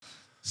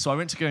So I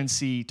went to go and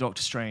see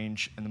Doctor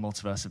Strange and the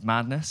Multiverse of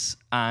Madness,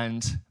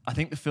 and I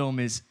think the film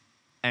is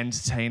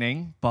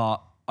entertaining,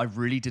 but I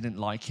really didn't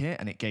like it,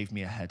 and it gave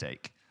me a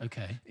headache.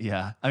 Okay.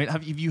 Yeah. I mean,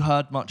 have you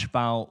heard much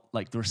about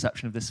like the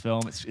reception of this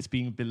film? It's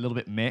being a little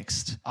bit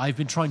mixed. I've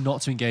been trying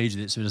not to engage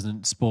with it so it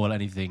doesn't spoil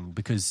anything,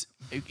 because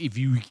if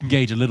you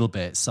engage a little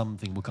bit,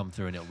 something will come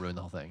through and it'll ruin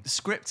the whole thing. The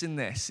script in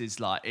this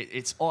is like, I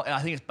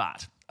think it's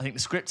bad. I think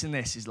the script in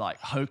this is like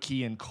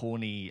hokey and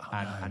corny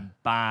and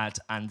bad,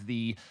 and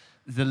the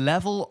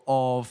level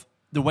of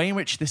the way in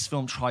which this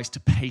film tries to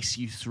pace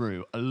you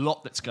through a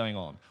lot that's going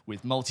on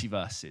with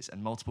multiverses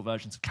and multiple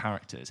versions of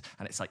characters,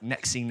 and it's like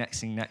next scene, next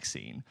scene, next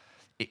scene.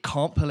 It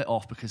can't pull it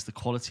off because the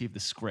quality of the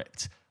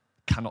script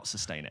cannot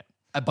sustain it.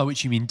 By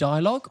which you mean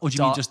dialogue, or do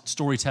you mean just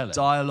storytelling?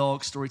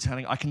 Dialogue,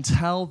 storytelling. I can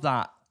tell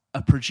that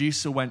a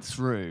producer went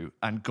through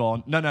and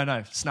gone,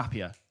 no,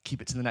 snappier.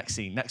 Keep it to the next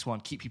scene. Next one,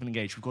 keep people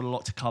engaged. We've got a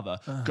lot to cover.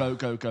 Go,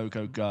 go, go,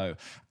 go, go.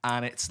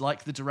 And it's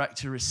like the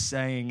director is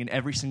saying in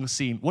every single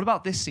scene, what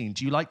about this scene?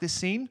 Do you like this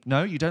scene?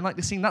 No, you don't like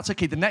this scene? That's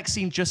okay. The next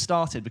scene just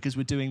started because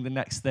we're doing the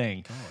next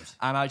thing. God.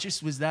 And I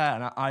just was there,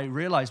 and I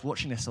realized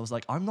watching this, I was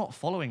like, I'm not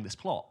following this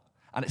plot.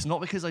 And it's not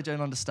because I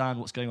don't understand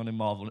what's going on in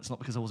Marvel. It's not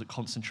because I wasn't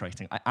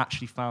concentrating. I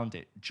actually found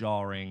it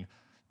jarring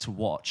to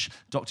watch.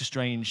 Doctor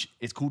Strange,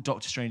 it's called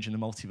Doctor Strange in the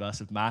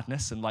Multiverse of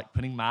Madness, and like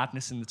putting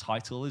madness in the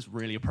title is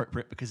really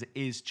appropriate because it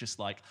is just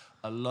like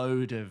a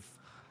load of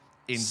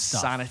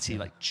insanity,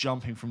 like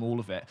jumping from all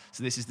of it.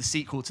 So this is the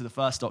sequel to the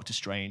first Doctor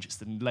Strange. It's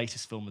the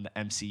latest film in the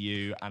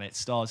MCU, and it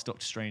stars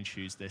Doctor Strange,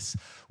 who's this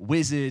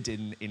wizard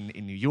in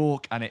New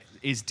York, and it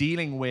is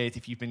dealing with,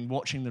 if you've been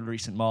watching the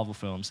recent Marvel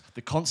films,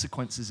 the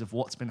consequences of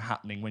what's been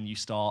happening when you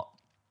start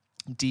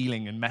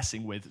dealing and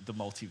messing with the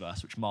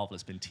multiverse, which Marvel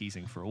has been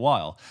teasing for a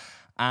while.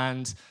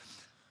 And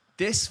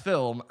this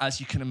film,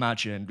 as you can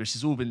imagine, which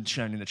has all been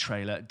shown in the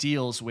trailer,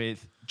 deals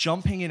with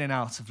jumping in and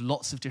out of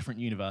lots of different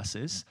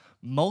universes,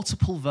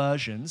 multiple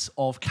versions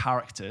of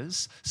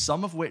characters,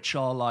 some of which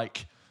are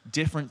like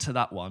different to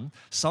that one.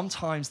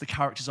 Sometimes the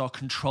characters are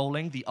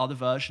controlling the other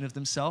version of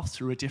themselves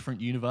through a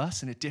different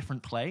universe in a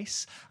different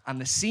place, and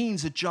the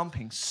scenes are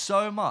jumping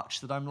so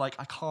much that I'm like,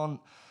 I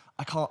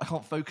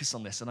can't focus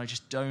on this, and I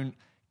just don't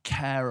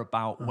care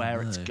about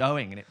where it's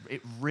going, and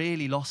it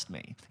really lost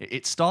me.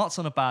 It starts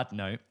on a bad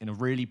note in a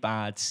really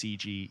bad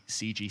CG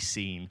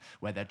scene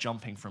where they're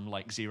jumping from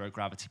like zero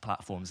gravity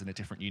platforms in a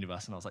different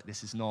universe, and I was like,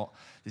 this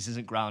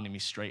isn't grounding me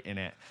straight in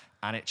it,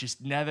 and it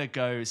just never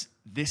goes,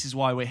 this is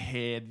why we're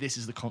here, this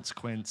is the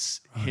consequence,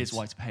 here's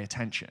why to pay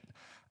attention.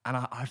 And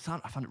I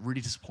found it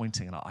really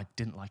disappointing, and I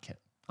didn't like it.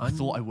 I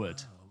thought I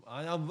would.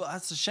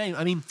 That's a shame.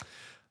 I mean,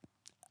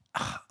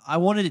 I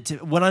wanted it to.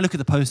 When I look at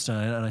the poster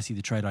and I see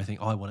the trailer, I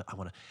think, I want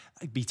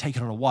to be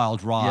taken on a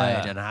wild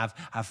ride and have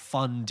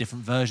fun,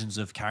 different versions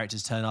of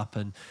characters turn up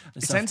and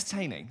it's stuff.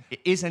 entertaining. It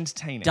is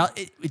entertaining.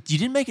 You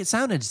didn't make it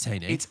sound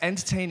entertaining. It's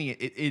entertaining.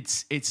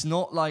 It's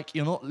not like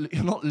you're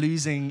not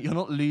losing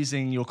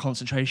your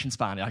concentration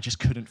span. I just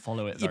couldn't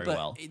follow it very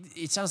well.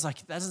 It sounds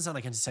like, that doesn't sound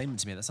like entertainment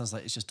to me. That sounds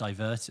like it's just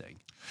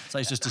diverting. So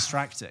it's just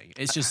distracting.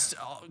 It's just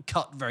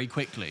cut very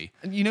quickly.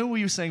 And you know what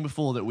you were saying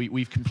before, that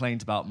we've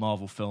complained about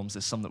Marvel films.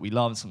 There's some that we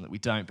love and some that we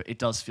don't, but it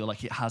does feel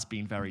like it has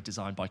been very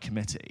designed by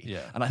committee. Yeah.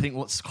 And I think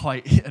what's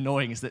quite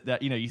annoying is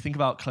that you think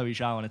about Chloe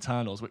Zhao and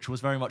Eternals, which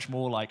was very much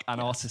more like an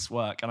artist's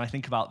work, and I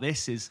think about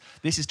this is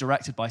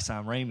directed by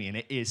Sam Raimi, and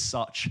it is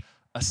such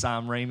a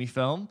Sam Raimi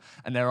film,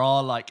 and there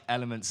are like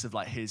elements of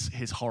like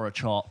his horror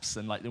chops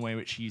and like the way in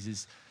which he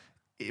uses.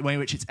 The way in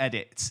which it's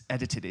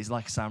edited is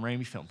like a Sam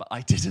Raimi film, but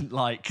I didn't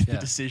like the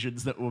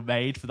decisions that were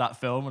made for that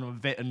film, and I'm a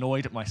bit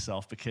annoyed at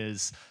myself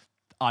because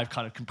I've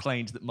kind of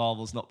complained that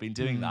Marvel's not been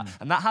doing that,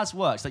 and that has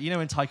worked. Like,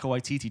 when Taika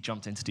Waititi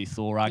jumped in to do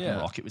Thor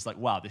Ragnarok, it was like,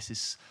 wow, this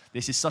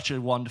is such a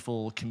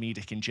wonderful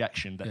comedic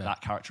injection that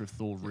character of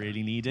Thor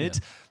really needed.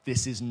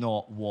 This is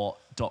not what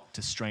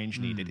Doctor Strange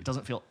needed. It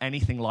doesn't feel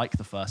anything like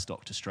the first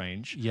Doctor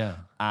Strange. Yeah,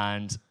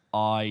 and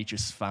I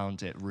just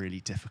found it really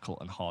difficult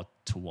and hard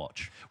to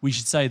watch. We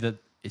should say that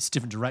it's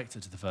different director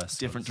to the first.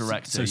 Different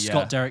director. So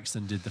Scott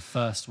Derrickson did the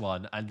first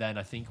one, and then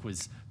I think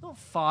was not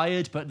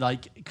fired, but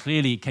like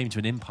clearly came to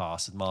an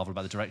impasse with Marvel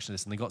about the direction of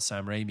this, and they got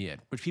Sam Raimi in,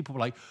 which people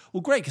were like,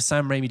 well, great, because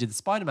Sam Raimi did the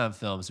Spider-Man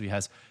films, so he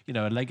has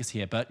a legacy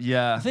here. But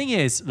the thing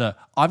is, look,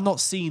 I've not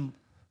seen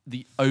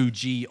the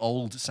OG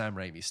old Sam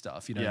Raimi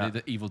stuff,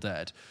 the Evil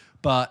Dead.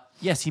 But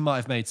yes, he might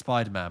have made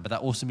Spider-Man, but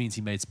that also means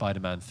he made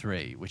Spider-Man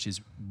 3, which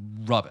is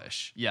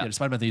rubbish. Yeah.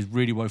 Spider-Man 3 is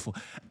really woeful.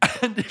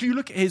 And if you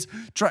look at his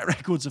track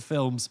records of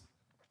films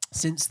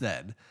since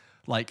then,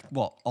 like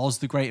what, Oz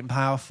the Great and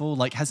Powerful,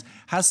 like has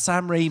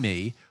Sam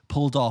Raimi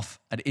pulled off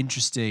an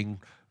interesting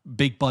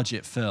big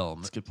budget film?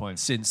 That's a good point.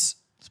 Since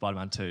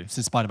Spider-Man 2.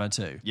 Since Spider-Man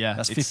 2. Yeah,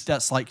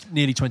 That's like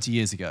nearly 20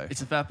 years ago.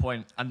 It's a fair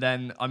point. And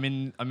then I'm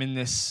in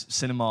this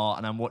cinema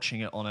and I'm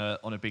watching it on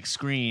a big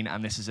screen,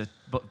 and this is a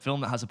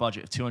film that has a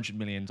budget of $200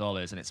 million,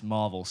 and it's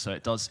Marvel, so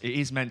it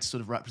is meant to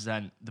sort of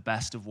represent the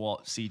best of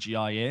what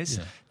CGI is.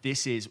 Yeah.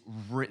 This is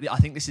I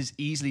think this is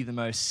easily the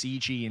most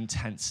CG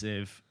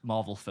intensive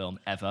Marvel film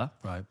ever.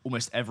 Right.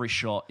 Almost every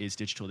shot is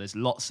digital. There's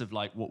lots of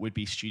like what would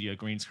be studio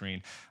green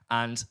screen,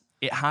 and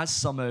it has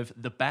some of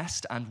the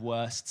best and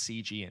worst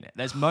CG in it.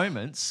 There's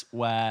moments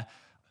where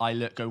I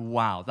go,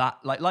 wow, that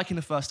like in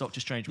the first Doctor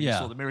Strange when you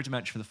saw the mirror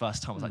dimension for the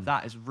first time, I was like,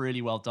 that is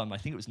really well done. I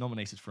think it was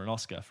nominated for an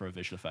Oscar for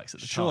visual effects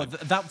at the time.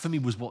 That for me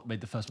was what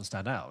made the first one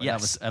stand out. Yes.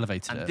 That was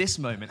elevated. And this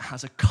moment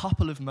has a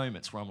couple of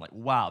moments where I'm like,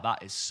 wow,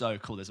 that is so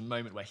cool. There's a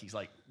moment where he's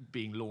like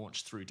being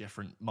launched through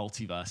different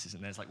multiverses,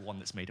 and there's like one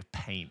that's made of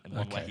paint and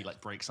one where he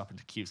like breaks up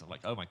into cubes. I'm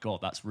like, oh my God,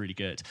 that's really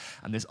good.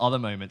 And there's other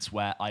moments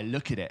where I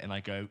look at it and I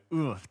go,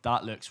 ugh,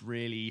 that looks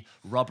really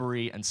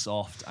rubbery and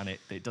soft, and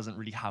it doesn't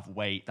really have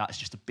weight. That's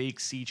just a big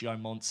CGI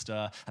monster.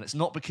 And it's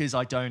not because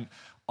I don't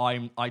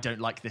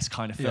like this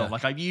kind of film. Yeah.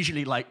 Like I'm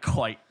usually like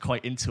quite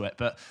into it,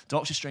 but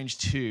Doctor Strange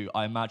 2,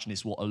 I imagine,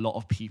 is what a lot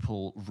of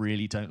people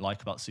really don't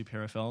like about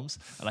superhero films.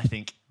 And I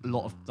think a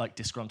lot of like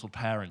disgruntled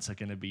parents are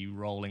going to be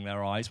rolling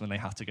their eyes when they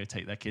have to go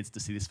take their kids to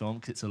see this film,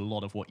 because it's a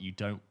lot of what you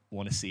don't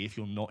want to see if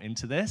you're not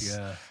into this.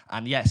 Yeah.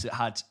 And yes, it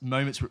had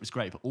moments where it was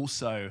great, but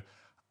also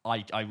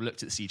I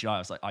looked at the CGI. I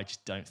was like, I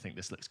just don't think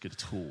this looks good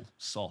at all.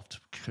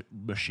 Soft,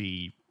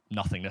 mushy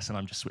nothingness, and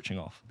I'm just switching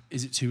off.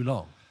 Is it too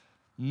long?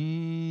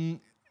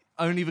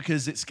 Only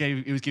because it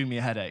was giving me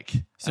a headache.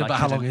 So, but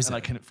how long is it? And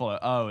I couldn't follow.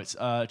 Oh, it's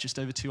just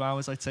over 2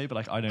 hours, I'd say.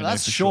 But I don't know.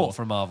 That's for short sure.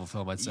 for a Marvel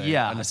film, I'd say.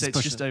 Yeah, it's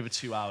just over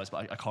 2 hours,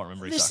 but I can't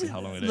remember exactly how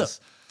long it is.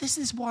 This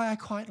is why I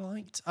quite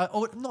liked,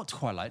 or not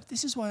quite liked.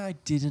 This is why I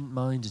didn't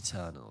mind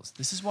Eternals.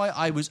 This is why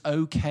I was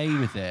okay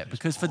with it,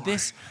 because for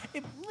this,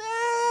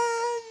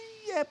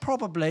 yeah,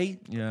 probably.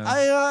 Yeah.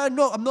 I'm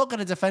not going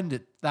to defend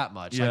it that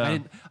much. Yeah.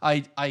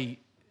 Like, I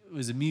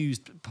was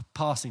amused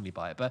passingly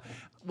by it, but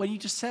when you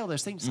just say all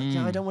those things, like,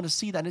 yeah, I don't want to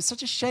see that, and it's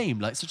such a shame,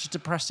 like such a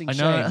depressing I know,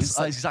 shame. that's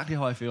exactly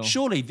how I feel.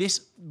 Surely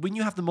when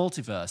you have the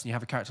multiverse and you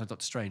have a character like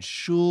Doctor Strange,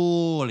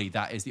 surely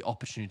that is the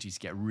opportunity to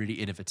get really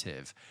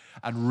innovative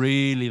and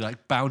really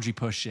like boundary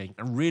pushing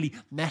and really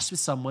mess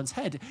with someone's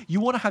head. You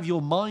want to have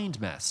your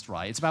mind messed,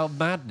 right? It's about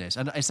madness,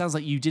 and it sounds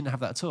like you didn't have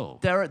that at all.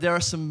 There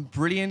are some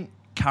brilliant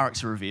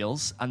character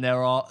reveals, and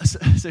there are so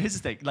here's the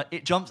thing, like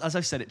it jumps, as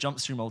I've said, it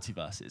jumps through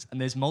multiverses, and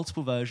there's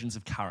multiple versions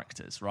of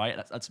characters, right?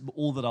 That's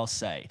all that I'll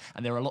say,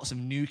 and there are lots of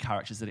new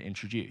characters that are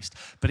introduced,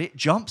 but it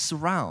jumps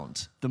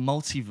around the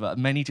multiverse,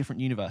 many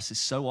different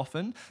universes, so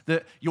often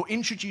that you're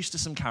introduced to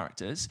some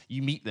characters,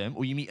 you meet them,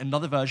 or you meet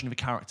another version of a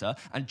character,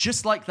 and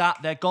just like that,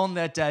 they're gone,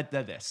 they're dead,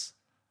 they're this.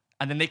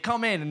 And then they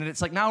come in, and then it's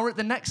like, now we're at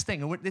the next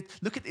thing. And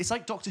it's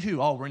like Doctor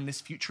Who. Oh, we're in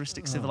this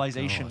futuristic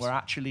civilization where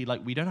actually,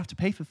 like, we don't have to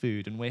pay for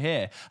food, and we're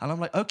here. And I'm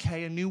like,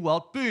 okay, a new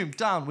world. Boom,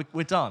 down.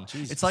 We're done.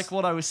 Jesus. It's like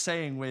what I was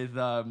saying with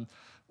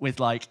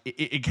like,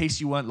 in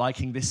case you weren't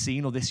liking this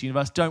scene or this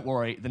universe, don't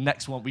worry. The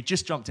next one, we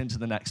just jumped into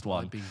the next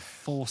one. Like being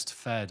forced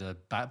fed a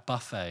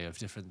buffet of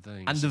different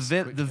things. And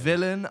the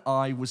villain,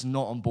 I was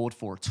not on board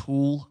for at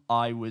all.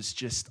 I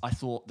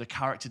thought the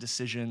character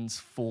decisions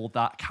for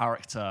that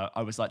character,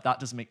 I was like, that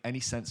doesn't make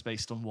any sense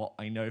based on what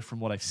I know from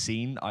what I've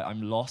seen.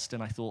 I'm lost,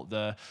 and I thought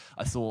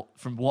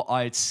from what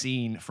I had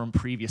seen from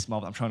previous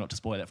Marvel, I'm trying not to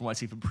spoil it, from what I'd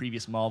seen from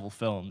previous Marvel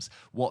films,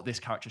 what this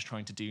character's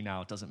trying to do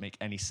now doesn't make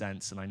any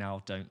sense, and I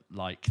now don't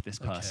like this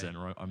person.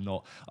 Or I'm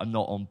not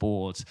on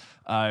board,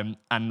 and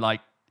like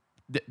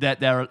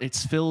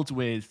it's filled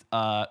with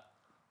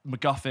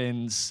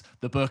MacGuffins,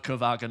 the Book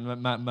of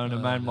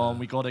Agamemnon.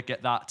 We got to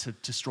get that to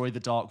destroy the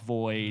Dark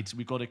Void.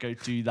 We got to go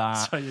do that.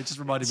 Sorry, it just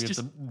reminded me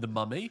of the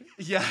Mummy.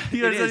 Yeah,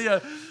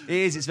 it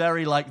is. It's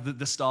very like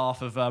the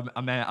staff of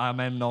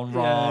Amemnon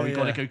Ra. We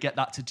got to go get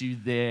that to do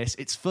this.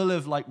 It's full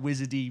of like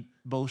wizardy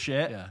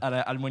bullshit,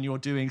 and when you're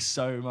doing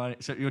so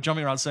much, so you're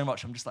jumping around so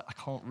much, I'm just like, I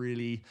can't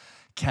really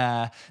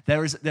care.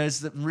 There's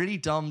the really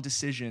dumb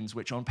decisions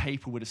which on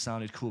paper would have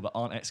sounded cool but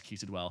aren't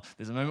executed well.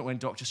 There's a moment when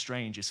Doctor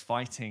Strange is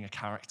fighting a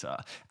character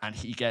and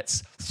he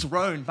gets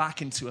thrown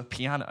back into a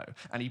piano,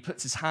 and he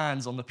puts his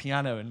hands on the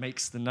piano and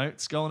makes the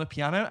notes go on a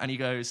piano, and he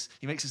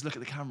makes us look at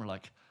the camera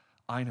like,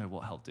 I know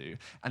what he'll do.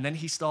 And then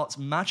he starts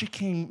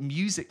magicking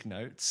music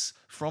notes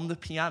from the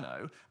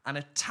piano and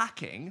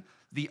attacking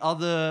the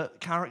other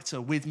character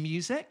with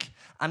music,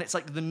 and it's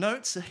like the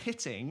notes are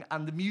hitting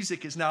and the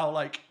music is now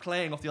like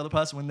playing off the other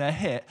person when they're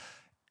hit,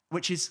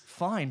 which is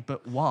fine,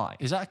 but why?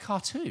 Is that a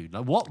cartoon?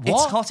 Like what?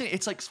 It's cartoon.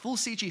 It's like full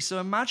CG. So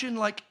imagine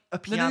like a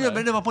piano.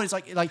 No, my point is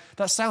like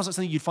that sounds like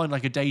something you'd find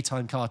like a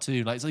daytime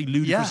cartoon. Like it's like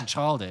ludicrous and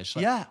childish.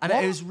 Like, yeah, and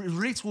it was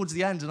really towards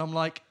the end, and I'm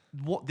like,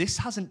 what? This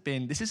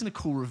isn't a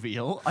cool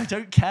reveal. I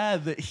don't care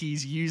that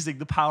he's using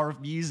the power of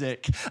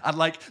music and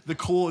like the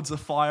chords are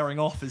firing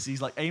off as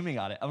he's like aiming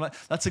at it. I'm like,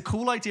 that's a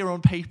cool idea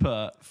on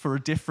paper for a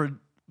different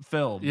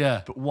film.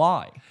 Yeah. But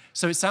why?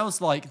 So it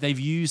sounds like they've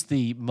used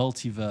the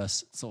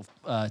multiverse sort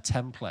of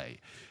template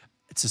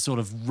to sort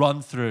of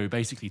run through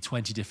basically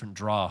 20 different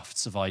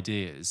drafts of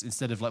ideas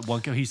instead of like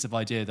one cohesive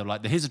idea. They're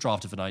like, here's a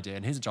draft of an idea,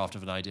 and here's a draft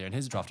of an idea, and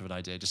here's a draft of an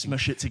idea. Just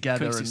smush it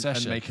together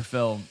and make a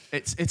film.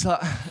 It's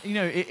a, you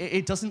know,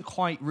 it doesn't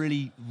quite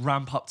really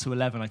ramp up to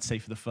 11, I'd say,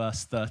 for the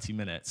first 30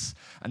 minutes.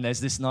 And there's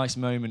this nice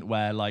moment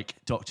where like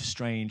Doctor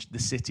Strange, the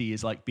city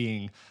is like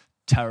being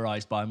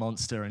terrorized by a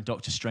monster, and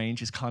Doctor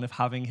Strange is kind of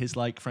having his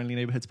like friendly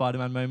neighborhood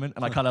Spider-Man moment,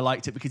 and I kind of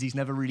liked it because he's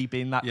never really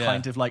been that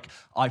kind of like,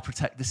 I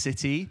protect the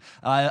city.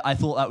 I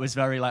thought that was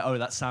very like, oh,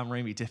 that's Sam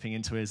Raimi dipping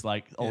into his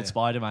like old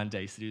Spider-Man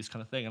days to do this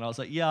kind of thing, and I was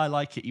like, yeah, I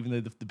like it, even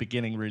though the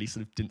beginning really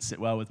sort of didn't sit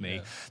well with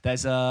me.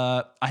 There's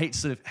I hate to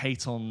sort of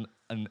hate on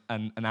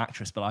an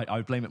actress, but I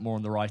would blame it more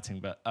on the writing.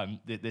 But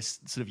this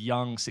sort of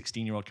young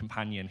 16-year-old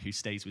companion who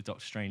stays with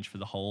Doctor Strange for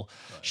the whole,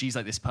 she's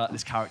like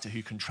this character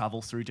who can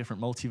travel through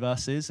different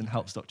multiverses and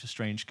helps Doctor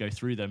Strange go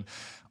through them.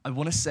 I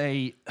want to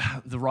say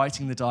the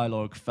writing, the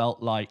dialogue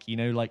felt like, you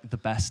know, like the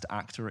best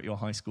actor at your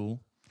high school.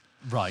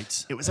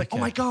 Right. It was like, oh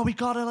my God, we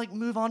gotta like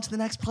move on to the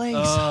next place.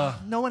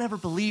 No one ever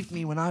believed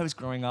me when I was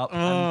growing up.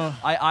 And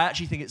I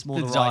actually think it's more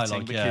the writing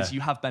dialogue, because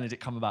you have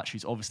Benedict Cumberbatch,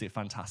 who's obviously a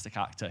fantastic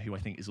actor, who I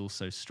think is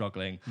also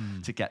struggling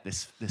to get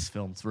this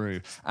film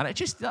through. And I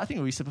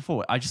think we said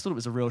before, I just thought it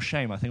was a real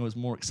shame. I think I was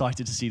more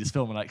excited to see this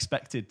film, and I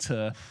expected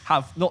to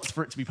have, not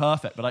for it to be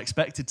perfect, but I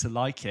expected to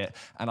like it.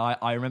 And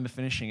I remember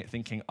finishing it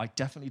thinking, I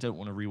definitely don't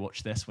want to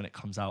rewatch this when it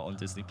comes out on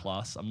Disney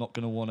Plus. I'm not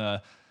going to want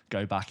to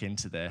go back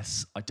into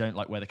this. I don't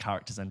like where the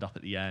characters end up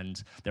at the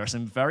end. There are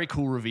some very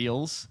cool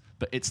reveals,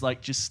 but it's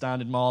like just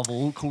standard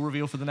Marvel, cool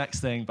reveal for the next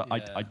thing, but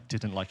I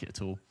didn't like it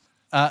at all.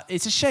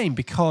 It's a shame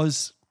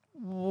because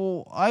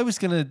I was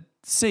going to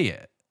see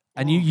it,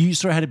 and you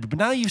sort of had it, but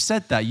now you've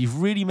said that,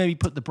 you've really maybe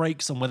put the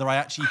brakes on whether I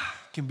actually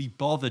can be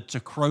bothered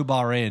to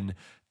crowbar in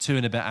 2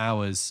 and a bit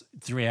hours,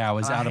 3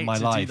 hours out of my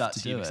life to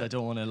do it. Because I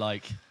don't want to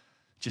like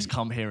just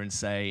come here and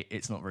say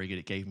it's not very good,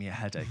 it gave me a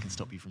headache, and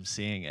stop you from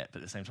seeing it.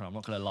 But at the same time, I'm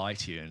not going to lie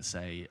to you and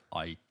say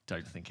I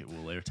don't think it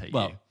will irritate you.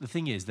 Well, the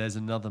thing is, there's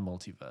another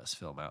multiverse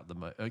film out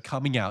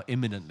coming out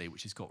imminently,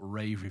 which has got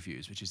rave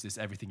reviews, which is this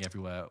Everything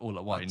Everywhere All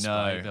at Once.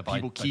 I know.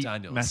 People keep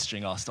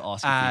messaging us to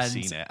ask if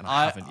we've seen it, and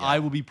I haven't yet. I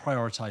will be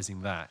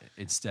prioritizing that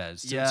instead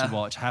to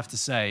watch. I have to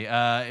say,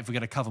 if we're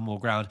going to cover more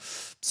ground.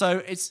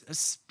 So it's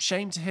a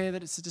shame to hear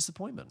that it's a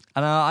disappointment.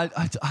 And I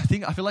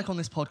feel like on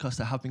this podcast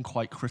I have been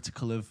quite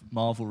critical of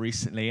Marvel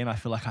recently, and I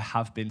feel like I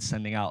have been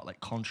sending out like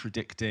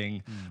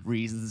contradicting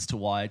reasons as to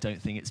why I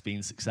don't think it's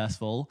been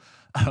successful.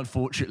 And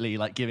unfortunately,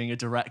 like giving a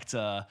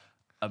director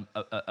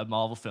a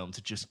Marvel film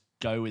to just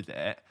go with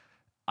it,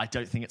 I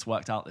don't think it's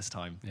worked out this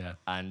time. Yeah.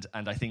 And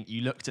I think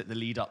you looked at the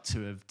lead up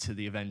to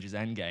the Avengers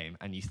Endgame,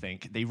 and you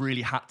think they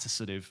really had to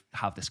sort of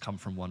have this come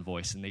from one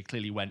voice, and they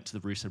clearly went to the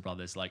Russo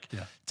brothers like,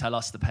 tell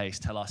us the pace,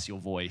 tell us your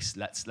voice,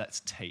 let's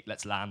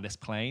land this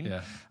plane.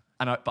 Yeah.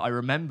 But I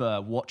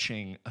remember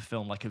watching a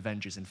film like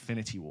Avengers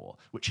Infinity War,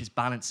 which is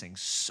balancing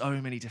so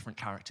many different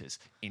characters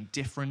in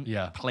different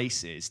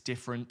places,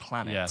 different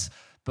planets,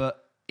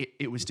 but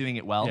it was doing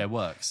it well. Yeah, it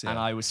works. Yeah. And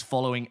I was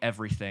following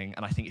everything.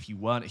 And I think if you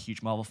weren't a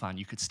huge Marvel fan,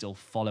 you could still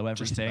follow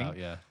everything.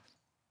 Just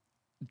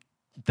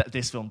about,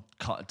 This film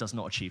does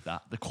not achieve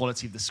that. The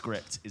quality of the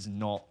script is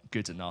not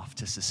good enough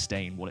to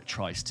sustain what it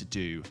tries to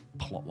do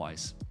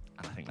plot-wise.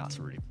 And I think that's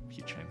a really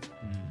huge shame.